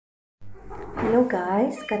Hello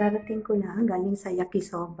guys, kararating ko lang galing sa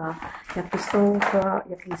Yakisoba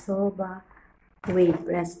Wave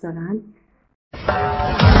Restaurant.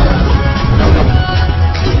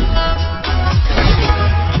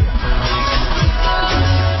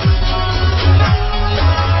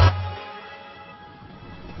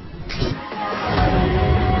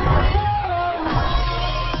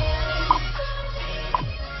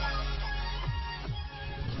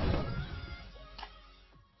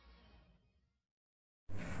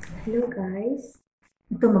 Hello guys,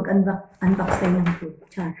 ito mag-unbox tayo ng food.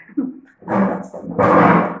 Char. Unbox tayo.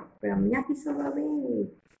 From Yakisoba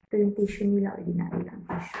Wave. Ito yung tissue nila, ordinary lang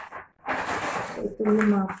tissue. So ito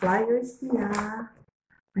yung mga flyers nila.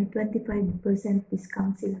 May 25%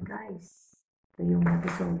 discount sila guys. Ito yung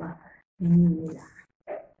Yakisoba menu nila.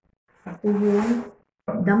 Ito yung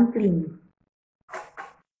dumpling.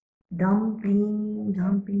 Dumpling.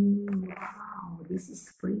 Wow, this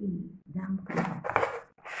is free. Dumpling.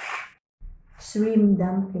 Shrimp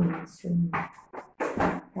dumpling.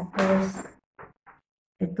 Tapos,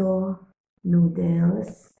 ito,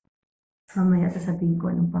 noodles. Mamaya sasabihin ko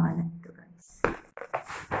anong pangalan nito guys.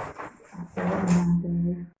 Tapos,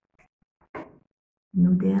 another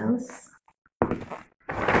noodles.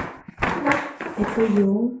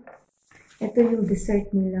 Ito yung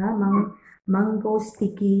dessert nila, mango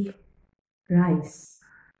sticky rice.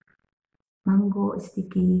 Mango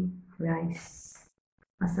sticky rice.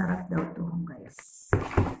 Masarap daw ito guys.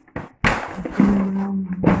 Ito naman,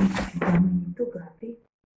 dami nito, grabe.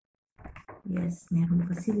 Yes, meron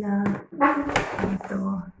pa sila.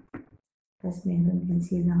 Ito. Tapos meron din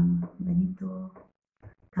silang ganito.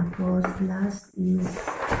 Tapos last is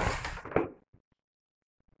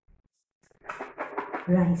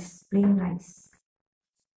rice, plain rice.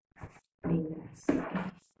 Okay.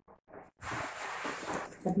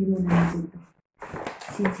 Sabi mo na dito.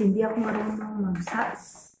 Since hindi ako marunong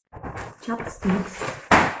mag-chopsticks,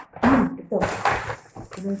 ito.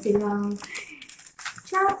 Meron silang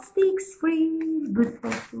chopsticks free. Good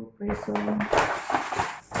for 2 person.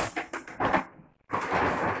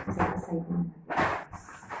 Side mo na.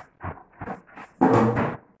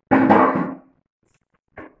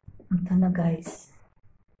 Ito na guys.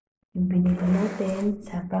 Yung binili natin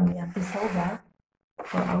sa Yakisoba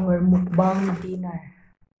for our mukbang dinner.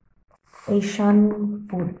 Asian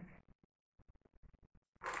food.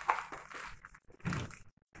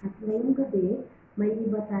 At ngayong gabi, may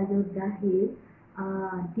iba tayo dahil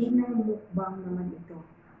dinner mukbang naman ito.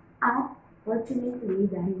 At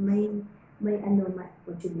fortunately, dahil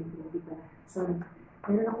fortunately, di ba? Sorry.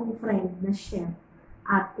 Meron akong friend na chef.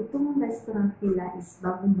 At itong restaurant nila is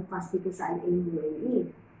bagong bukas dito sa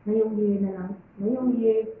UAE. Ngayong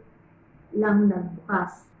year lang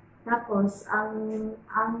nagbukas. Tapos, ang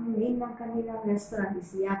name ng kanilang restaurant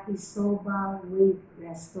is Yakisoba Wave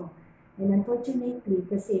Resto. And unfortunately,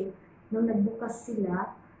 kasi nung nagbukas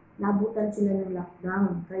sila, nabutan sila ng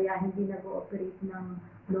lockdown. Kaya hindi nag-ooperate ng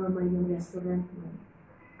normal yung restaurant mo.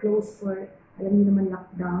 Close for, alam niyo naman,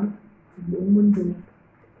 lockdown sa buong mundo.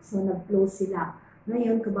 So, nag-close sila.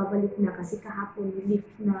 Ngayon, kababalik na kasi kahapon,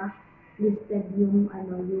 lifted yung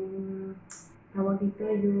tawag dito,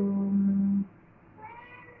 yung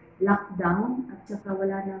lockdown at saka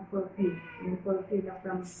wala ng curfew. Yung curfew na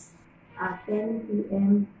from 10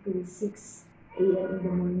 p.m. to 6 a.m. in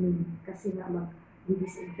the morning kasi nga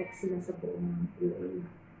mag-disinfect sila sa buong UAE.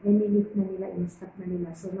 Nilift na nila, in-stop na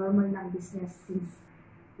nila. So normal na ang business since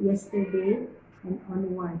yesterday and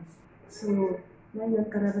onwards. So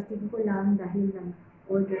ngayon kararating ko lang dahil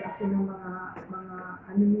order ako ng mga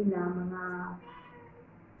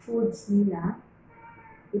foods nila.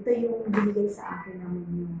 Ito yung binigay sa akin ng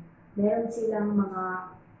menu. Meron silang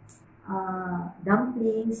mga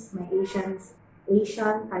dumplings, may Asian,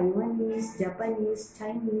 Taiwanese, Japanese,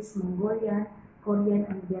 Chinese, Mongolian, Korean,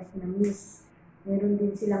 and Vietnamese. Meron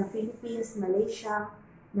din silang Philippines, Malaysia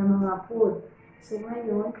na mga food. So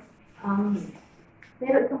ngayon,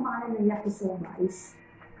 pero itong pangalan ng Yakisoba is,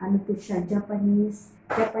 Japanese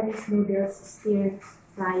noodles stir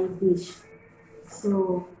fry dish.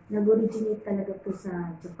 So, nag-originate talaga to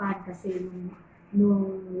sa Japan kasi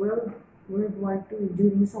nung World War II,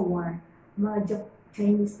 during sa war, mga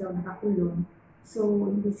Chinese daw nakakulong.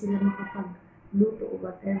 So, hindi sila makapagluto o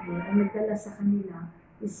whatever. Ang nagdala sa kanila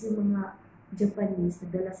is yung mga Japanese,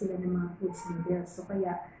 nagdala sila ng mga foods noodles. So,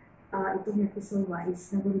 kaya itong Yakisoba is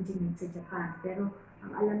nag-originate sa Japan. Pero,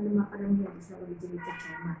 ang alam ng mga karamihan is nag-originate sa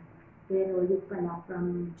China. Pero, yun pala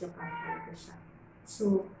from Japan talaga siya.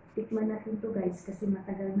 So, tikman natin to guys kasi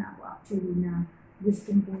matagal na ako actually na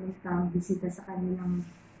gustong pumunta bisita sa kanilang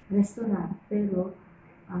restaurant pero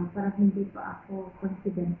parang hindi pa ako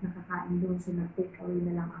confident na kakain doon, so nag-take away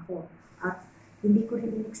na lang ako. At hindi ko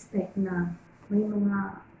rin expect na may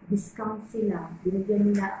mga discount sila.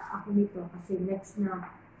 Binigyan nila ako nito kasi next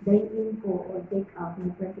na dine-in ko or take-out na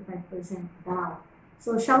 25% daw.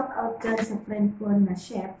 So, shout out dyan sa friend ko na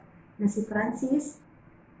chef na si Francis.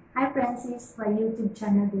 Hi Francis, my YouTube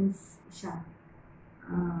channel din siya.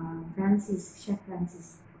 Chef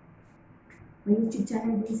Francis. May YouTube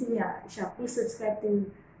channel din siya. Please subscribe to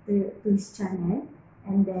his channel.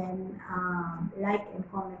 And then, like and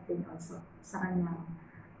comment din also sa kanyang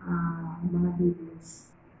mga videos.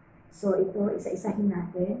 So, ito, isa-isahin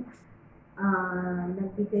natin.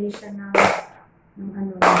 Nagbigay siya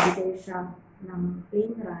nagbigay siya ng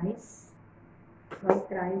plain rice, white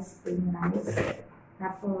rice, plain rice.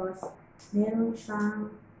 Tapos, meron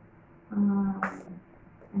siyang,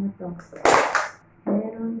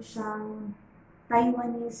 meron siyang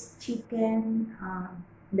Taiwanese chicken,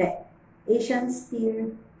 Asian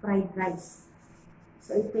stir fried rice.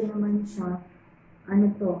 So, ito naman siya,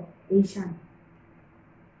 Asian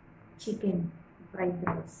chicken fried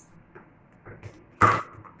rice.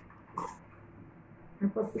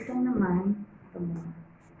 Tapos, ito naman, ito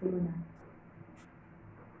muna.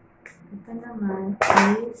 Ito naman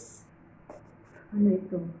is,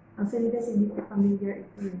 ito? Actually, guys, hindi ko familiar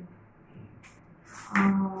ito.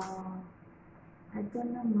 Ito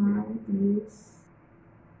naman is,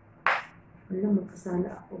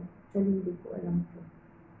 magkasala ako. Actually, hindi ko alam ito.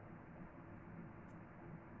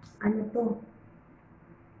 Ano to?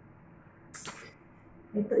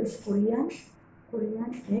 Ito is Korean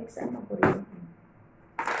eggs. Ano Korean egg?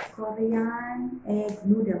 Korean egg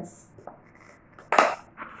noodles.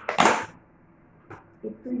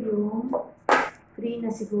 Ito yung free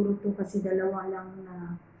na siguro to kasi dalawa lang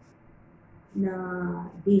na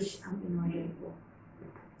dish ang in-order ko.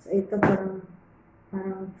 So ito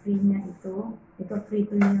parang free na ito. Ito free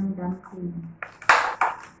to yung dumpling.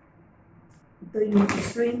 Ito yung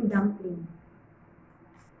shrimp dumpling.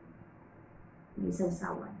 May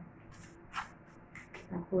sausawan.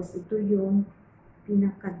 Tapos ito yung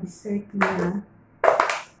pinaka-dessert niya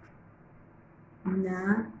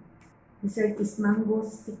na dessert is mango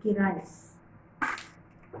sticky rice.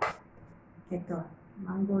 Ito,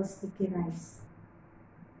 mango sticky rice.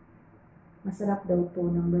 Masarap daw to,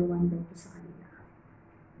 number 1 daw to sa kanila.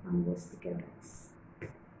 Mango sticky rice.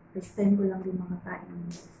 First time ko lang din makakain ng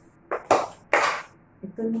rice.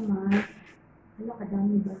 Ito naman,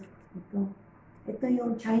 kadami ba? Ito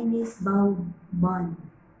yung Chinese bao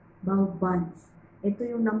buns. Ito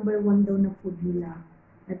yung number 1 daw na food nila.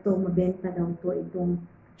 Ito, mabenta daw to. Itong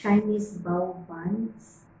Chinese bao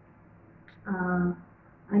buns.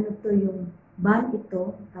 Yung bun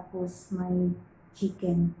ito, tapos may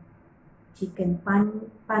chicken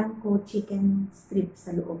panko chicken strip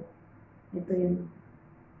sa loob. Ito yung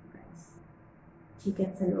guys.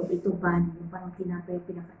 Chicken sa loob. Ito bun, yung parang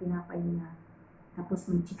pinaka-tinapay niya. Tapos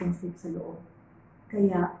may chicken strip sa loob.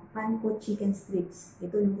 Kaya, panko chicken strips.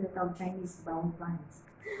 Ito yung tinatawag Chinese bao buns.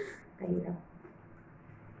 Kaya,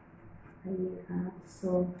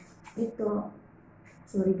 so, ito,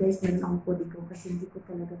 sorry guys, meron akong kodigo kasi hindi ko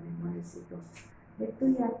talaga memorize ito. Ito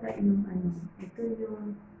yata yung ito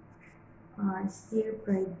yung stir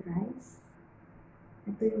fried rice.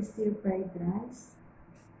 Ito yung stir fried rice.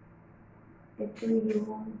 Ito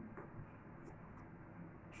yung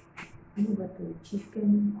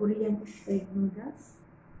chicken Korean egg noodles.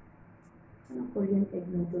 Ano Korean egg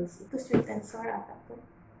noodles? Ito sweet and sour ata to.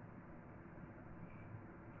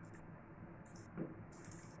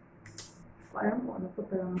 Alam ko ano to,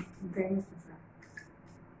 pero fairness na sa.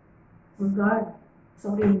 Oh God,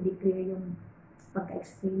 sorry, hindi clear yung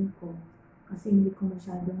pagka-explain ko. Kasi hindi ko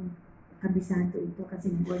masyadong kabisado ito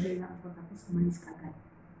kasi nag-order lang ako tapos kumalis ka agad.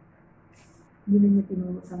 Hindi na niya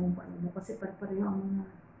tinuro sa mong paano kasi pareho ang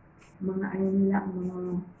mga nila, ang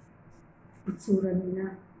mga itsura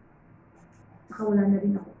nila. Saka wala na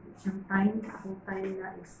rin ako siyang time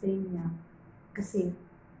na explain niya kasi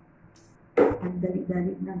ang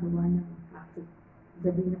dali-dali na gawa ng traffic.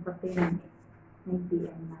 Gabi na pati 9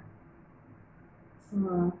 PM na. So,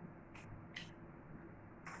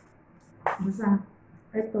 basta,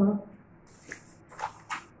 ito,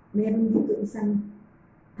 meron dito isang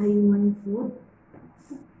Taiwan food.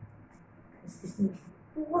 Excuse me.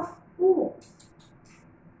 Wow!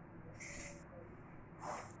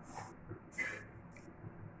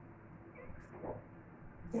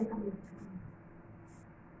 Diyan kami.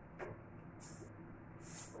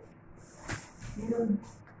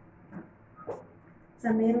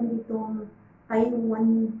 Meron ditong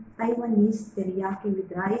Taiwanese teriyaki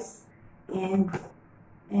with rice and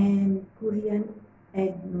Korean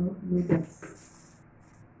egg noodles.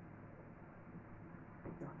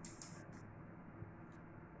 Ito.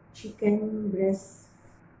 Chicken breast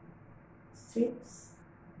strips.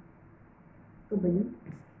 Ito ba yun?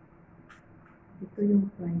 Ito yung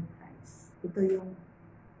fried rice. Ito yung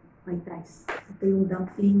fried rice. Ito yung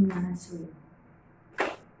dumpling na shrimp.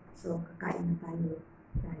 So, kakain na tayo,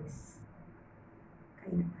 guys.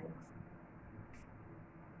 Kain na tayo.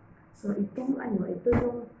 So, itong ano, ito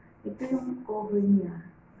yung cover niya.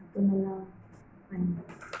 Ito na lang, ano.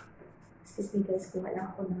 Excuse me guys, kuha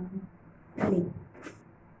lang ako ng plate.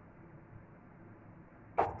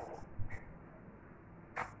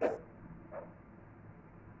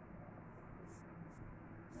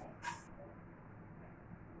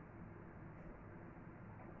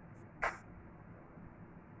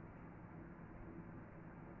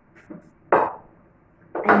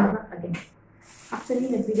 I'm back again.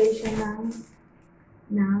 Actually, nagbigay siya ng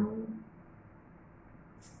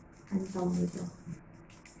ano tawag ito?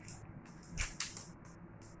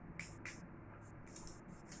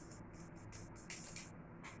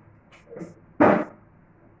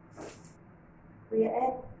 Kuya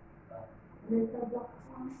Ed, mental block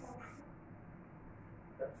ako.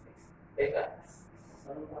 Teka,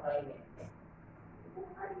 anong makain eh?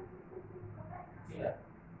 Sila?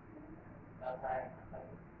 Kakain.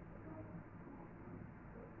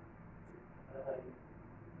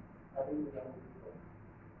 Sabi mo yung dito.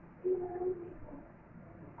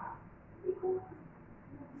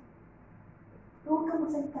 Huwag ka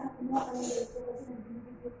magsalita. Kumuha ka ng Resto kasi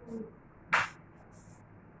nagbibigay ko.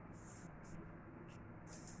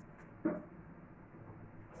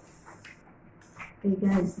 Okay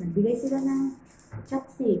guys, nagbigay sila ng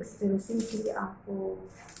chopsticks. Pero since hindi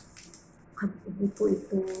po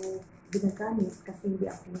ito ginagamit kasi hindi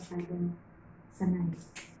ako masyadong sanay.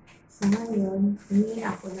 So ngayon, humingi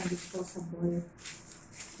ako ng disposable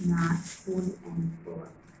na spoon and fork.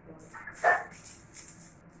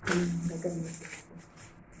 Ito yung gagamitin ko.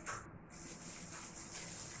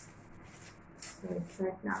 So,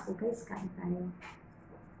 start na ako guys. Kain tayo.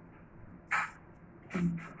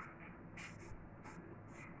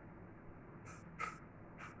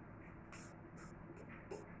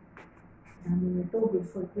 Dami nito. Good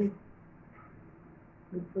for two.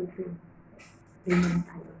 Good for two. Ganyan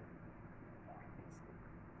tayo.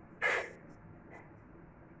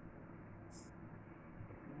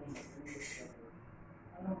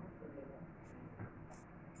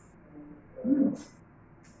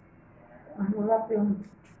 Ang harap yung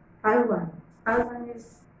Alwan. Alwan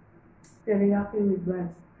is teriyaki with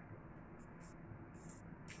rice.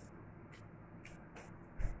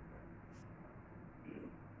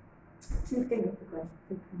 Chicken ito guys.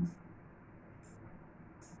 Chicken.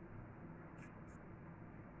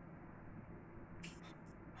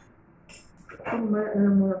 Kung may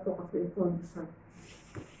alam mo na ito kasi ito ang dessert.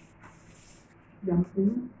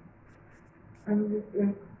 Dumpling. And with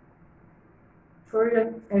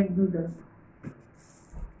Korean egg noodles.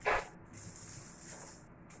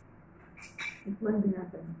 Tikman din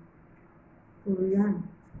natin. Korean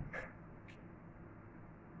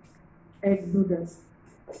egg noodles.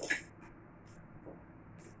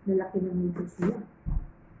 Lalaki ng noodles nila.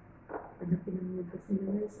 Lalaki ng noodles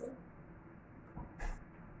nila guys.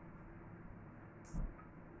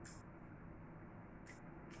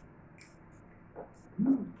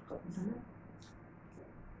 Sarap.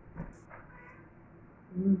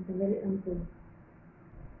 Tagali lang ito.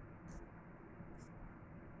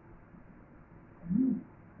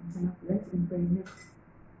 Ang sarap guys, in fairness.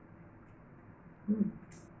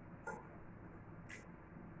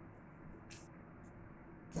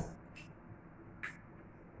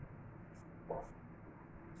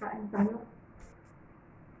 Kain tayo.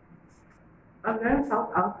 Again, shout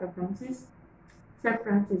out kay Francis. Chef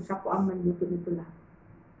Francis, siya po ang manluto nito lahat.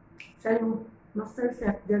 Siya yung master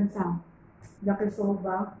chef dyan sa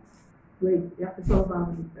Yakisoba.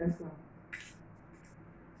 Yakisoba with Resto.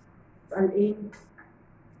 Al-Ain,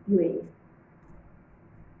 UAE.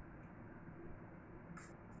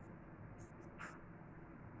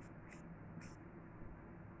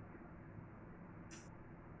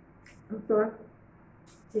 Ito,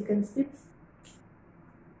 chicken strips.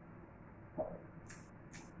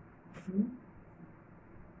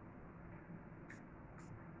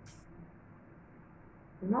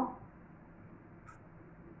 Ano?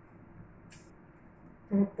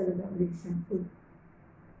 Sarap talaga ulit siyang food.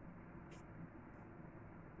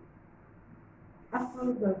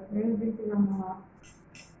 Actually guys, meron din silang mga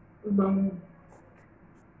ibang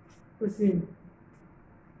cuisine.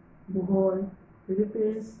 Bohol,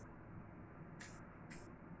 Philippines.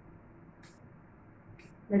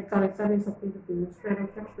 like kare-kare sa Pilipinas. Pero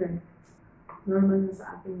syempre, normal na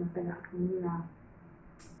sa atin na kaya hindi na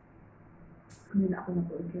ako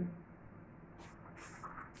nag-order.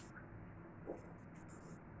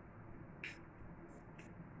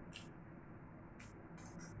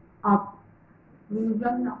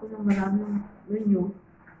 Binigyan na ako ng maraming menu.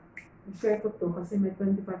 I-share ko to kasi may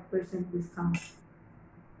 25% discount.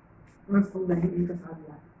 Mas kung dahilin ka sa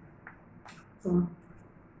agad. So,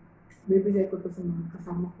 bibigay ko to sa mga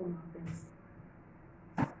kasama ko mga friends.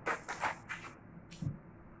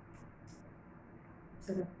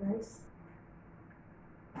 Sarap guys.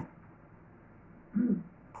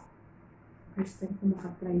 First time ko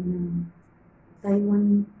makatry ng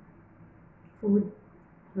Taiwan food.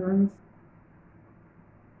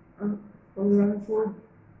 Korean food,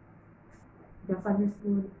 Japanese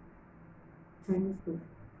food, Chinese food.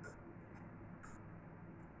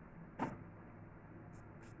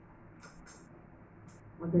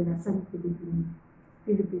 Kadalasan Philippine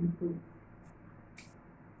food.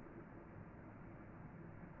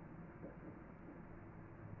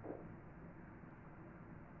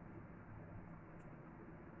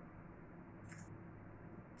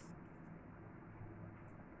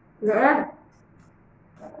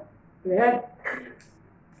 Red.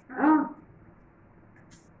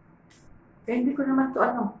 Hindi ko naman to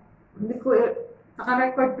hindi ko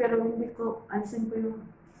naka-record pero hindi ko alisin ko yung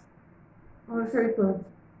order ko.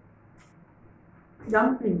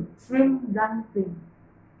 Dumpling, shrimp dumpling.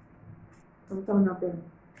 Tawag natin.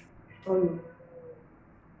 Toyo.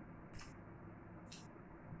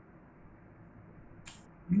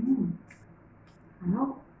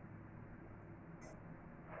 Ano?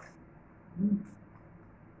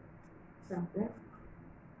 Sampai.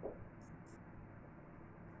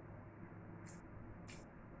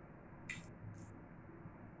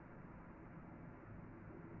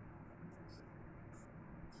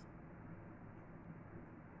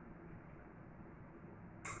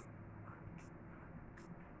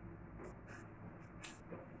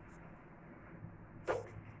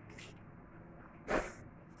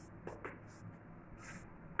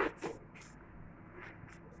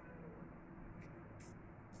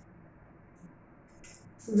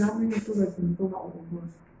 So, dami ng tulad nito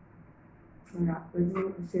mauubos. Kaya, pwede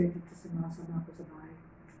mo i-share dito sa mga sama ko sa bahay.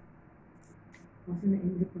 Kasi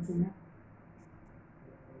na-inggit mo sila.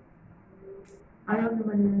 Ayaw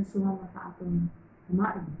naman nila sumama sa atong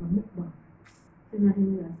kumain, mag-mukbang. Kasi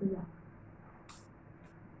nahihiya sila.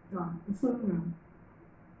 So, gusto nyo,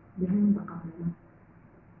 behind the camera.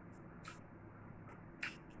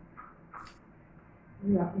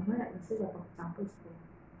 Kaya, umaya na sila pagtapos ko.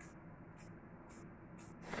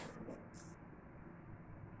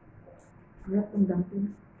 Harap ang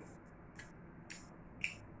dumpling.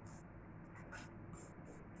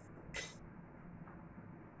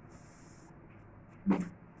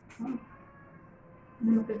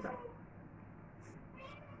 Hindi makita.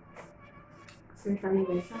 Kasi tayo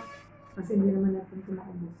guys kasi hindi naman natin ito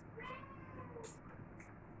maubos.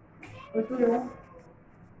 Ito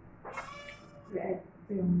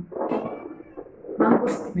yung mango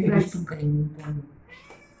stick rice. May gustong kalimutan.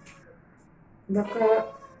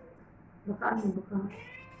 Baka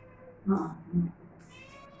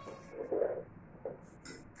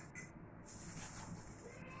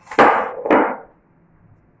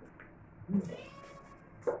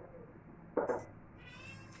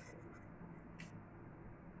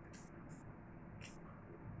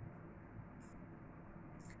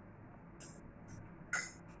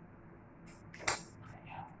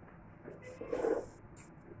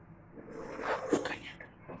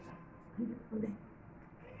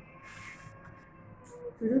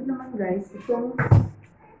sunod naman guys, itong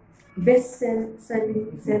best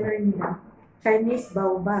seller nila, Chinese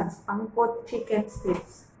baobabs, pangkot chicken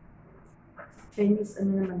strips. Chinese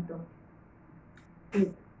ano naman to?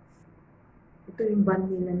 Ito yung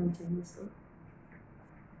bun nila ng Chinese.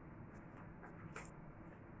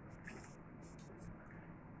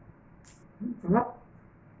 Sarap.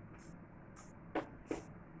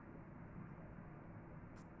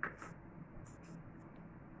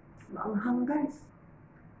 Maanghang guys.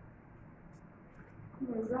 Oh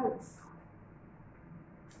my God.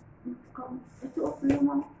 Ito ako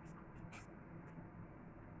yung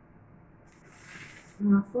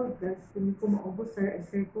mga food guys. Hindi ko maubos sir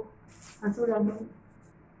ko. Kaso lang yung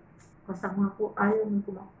kasama ko ayaw nyo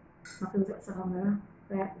ko makita sa camera.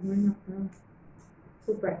 Kaya yun yung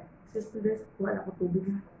super. Just to this, wala ko tubig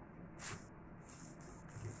na.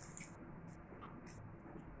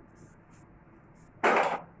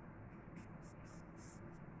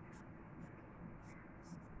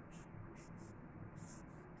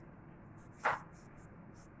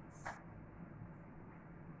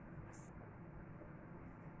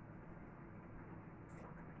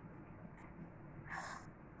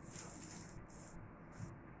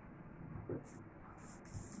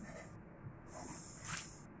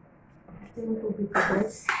 yung tubig ko,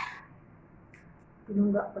 guys.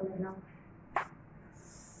 Pinungga ko na lang.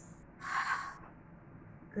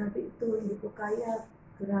 Grabe ito, hindi ko kaya.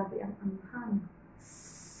 Grabe ang anghang.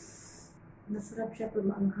 Masarap siya pero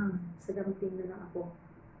maanghang. Sa dumpling na lang ako.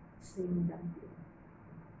 Same dumpling.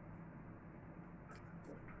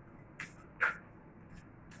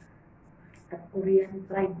 At Korean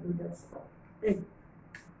fried noodles.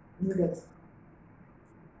 Noodles.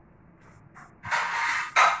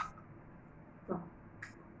 Ito.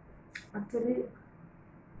 Actually,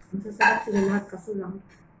 masasarap sila lahat kaso lang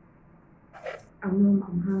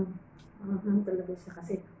maanghang. Maanghang talaga siya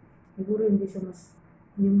kasi siguro hindi siya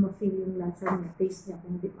hindi ma-feel yung lasa niya, taste niya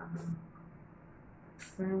kung hindi maanghang.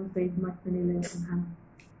 Parang trademark na nila yung anghang.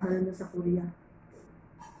 Lalo na sa Korea.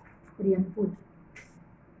 Korean food.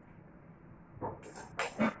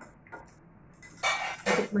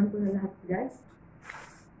 Tikman ko na lahat, guys.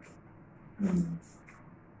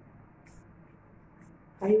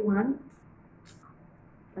 Taiwan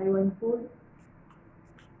food.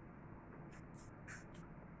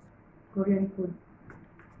 Korean food.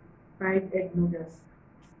 Fried egg noodles.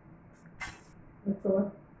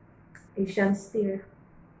 Ito, Asian stir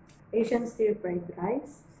fried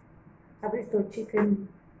rice. Tapos ito, chicken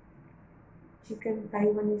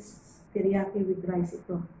Taiwanese teriyaki with rice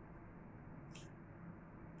ito.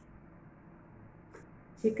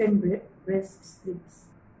 Chicken breast strips.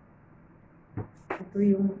 Ito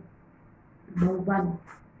yung bauban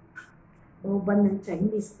ng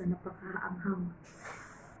Chinese na napakaanghang.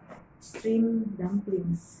 Stream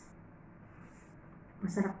dumplings.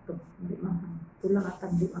 Masarap to, hindi manghang. Ito lang at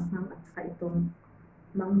hindi manghang at saka itong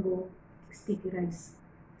mango sticky rice.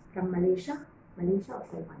 From Malaysia o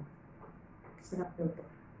Taiwan. Sarap daw to.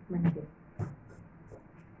 Mango.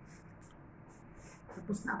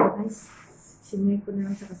 Tapos na ako, guys. Sinay ko na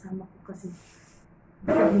lang sa kasama ko kasi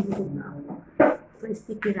busog na ako. Ito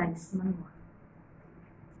sticky rice, mango.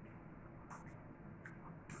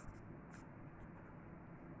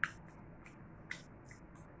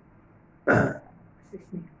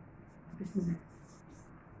 Excuse me.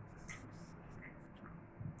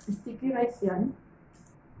 Sticky rice yan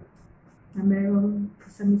na merong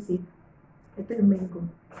kasamisip. Ito yung mango.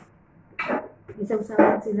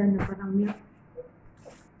 Isaw-sawan sila na parang milk.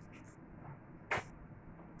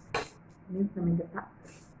 Milk na may gata.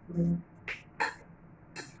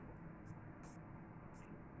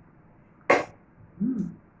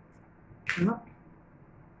 Sarap.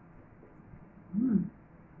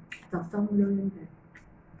 Saksaw mo lang yun.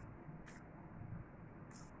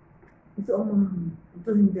 Ito ang mga ito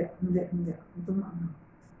hindi. Ito maanghang.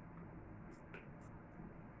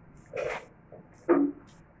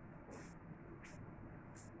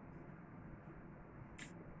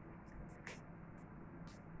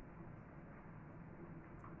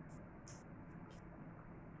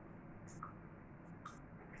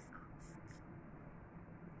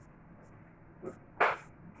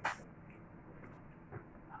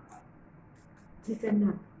 Chicken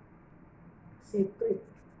na. Safe to eat.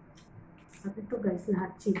 At ito, guys,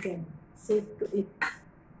 lahat chicken. Safe to eat.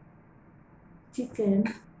 Chicken,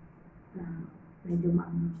 medyo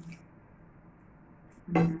maanghang.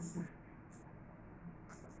 Ang nasa.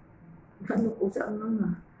 Ano ko sa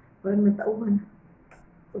anghang parang natauhan.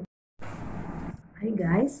 Hi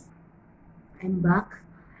guys, I'm back.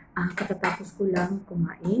 Katatapos ko lang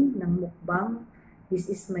kumain ng mukbang. This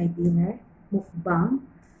is my dinner. Mukbang.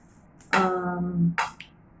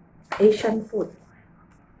 Asian food.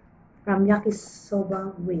 From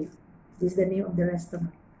Yakisoba way. This is the name of the restaurant.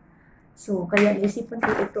 So, kaya naisipan ko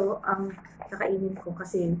ito ang kakainin ko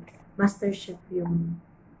kasi master chef yung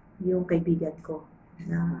kaibigan ko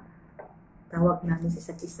na tawag namin sa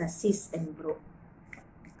isa't isa, sis and bro.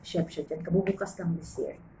 Chef siya dyan. Kabubukas lang this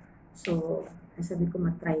year. So, sabi ko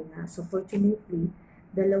matry na. So, fortunately,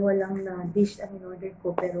 dalawa lang na dish ang in-order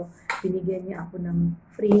ko pero binigyan niya ako ng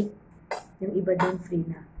free. Yung iba din free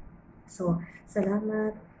na. So,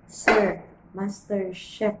 salamat Sir Master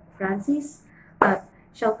Chef Francis. At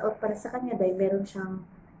shout out para sa kanya dahil meron siyang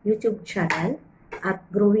YouTube channel at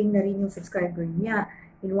growing na rin yung subscriber niya.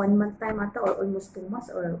 In 1 month time ata or almost 2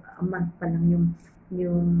 months or a month pa lang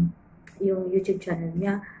yung YouTube channel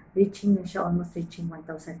niya. Reaching na siya, almost reaching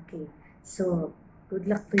 1,000k. So, good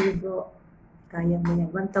luck to you bro. Kaya mo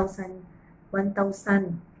yan. 1,000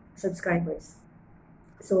 subscribers.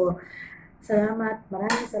 So, salamat.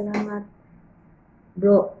 Maraming salamat.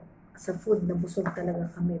 Bro, sa food, nabusog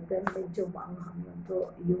talaga kami. Pero medyo maanghang yun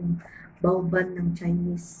bro. Yung bauban ng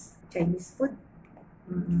Chinese food.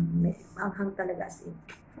 Maanghang talaga as in.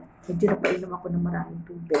 Medyo napainom ako ng maraming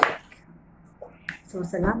tubig. So,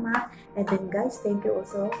 salamat. And then guys, thank you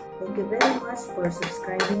very much for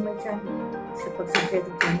subscribing my channel. Sa pag-subscribe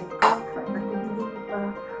ng channel ko. At kung hindi nyo pa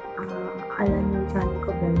alam yung channel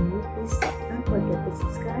ko, Belle May, please don't forget to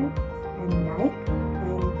subscribe and like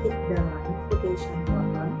and hit the notification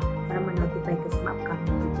button para ma-notify ka sa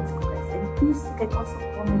upcoming videos ko guys. And please, you can also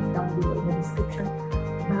comment down below in the description